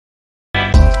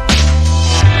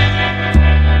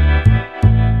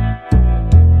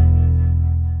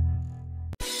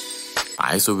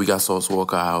So we got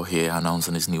Walka out here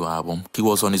announcing his new album. He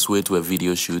was on his way to a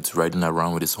video shoot, riding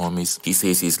around with his homies. He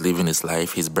says he's living his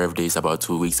life. His birthday is about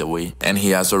 2 weeks away, and he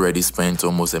has already spent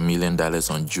almost $1 million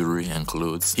on jewelry and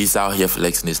clothes. He's out here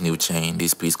flexing his new chain.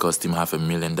 This piece cost him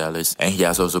 $500,000, and he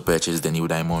has also purchased the new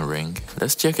diamond ring.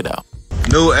 Let's check it out.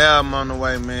 New album on the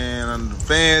way, man. And the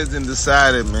fans done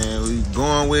decided, man. We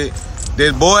going with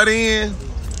that boy in.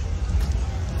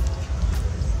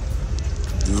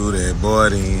 Do that boy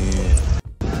in.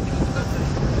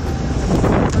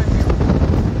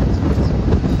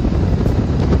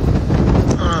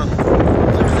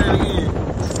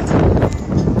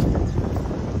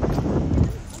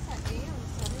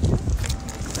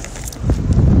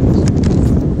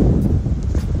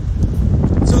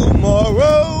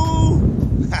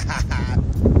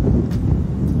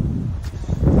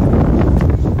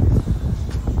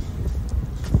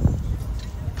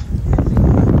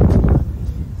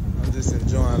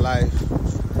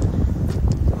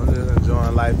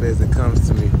 Life as it comes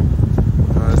to me. You know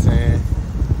what I'm saying?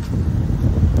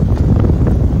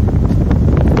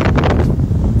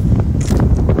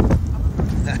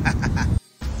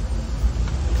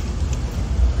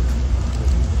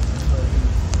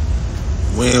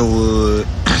 Winwood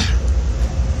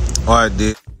or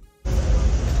did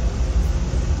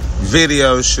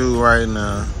video shoot right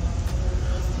now.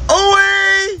 Oh,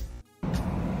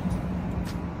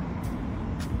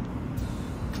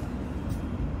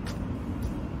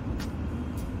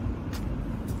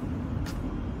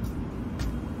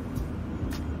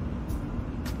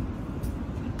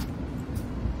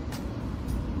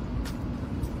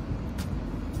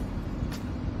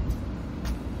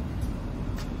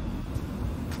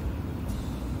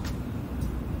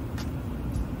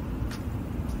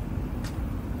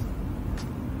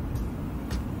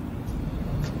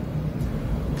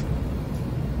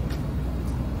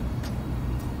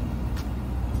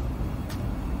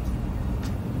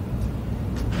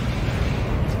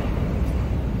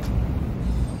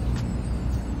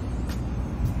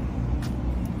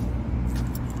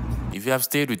 If you have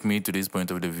stayed with me to this point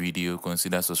of the video,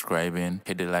 consider subscribing,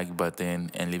 hit the like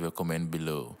button, and leave a comment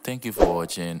below. Thank you for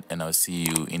watching, and I'll see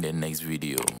you in the next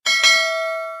video.